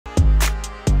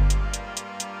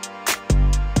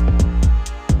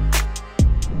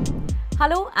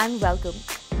Hello and welcome.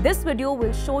 This video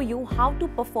will show you how to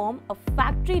perform a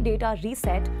factory data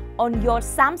reset on your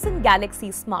Samsung Galaxy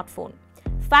smartphone.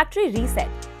 Factory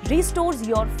reset restores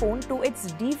your phone to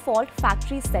its default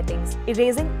factory settings,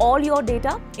 erasing all your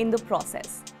data in the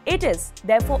process. It is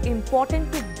therefore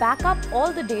important to back up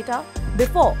all the data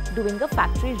before doing a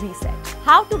factory reset.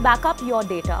 How to back up your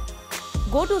data?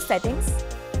 Go to Settings,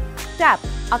 tap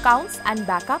Accounts and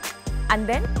Backup, and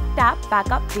then tap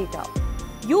Backup Data.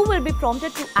 You will be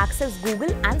prompted to access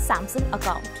Google and Samsung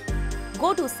account.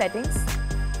 Go to Settings,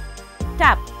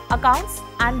 tap Accounts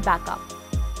and Backup,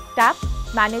 tap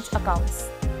Manage Accounts.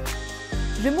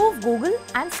 Remove Google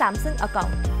and Samsung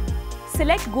account.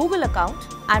 Select Google account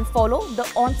and follow the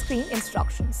on-screen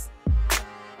instructions.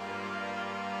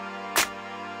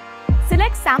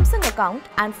 Select Samsung account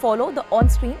and follow the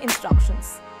on-screen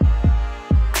instructions.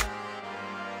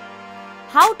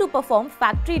 How to perform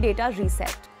factory data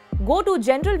reset? Go to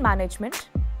General Management,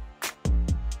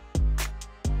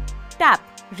 tap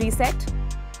Reset,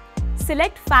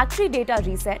 select Factory Data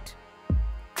Reset,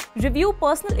 review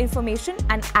personal information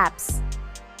and apps,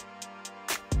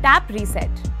 tap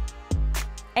Reset,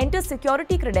 enter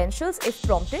security credentials if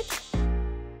prompted,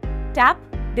 tap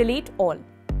Delete All.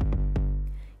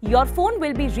 Your phone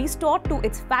will be restored to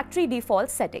its factory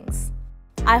default settings.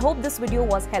 I hope this video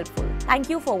was helpful. Thank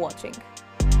you for watching.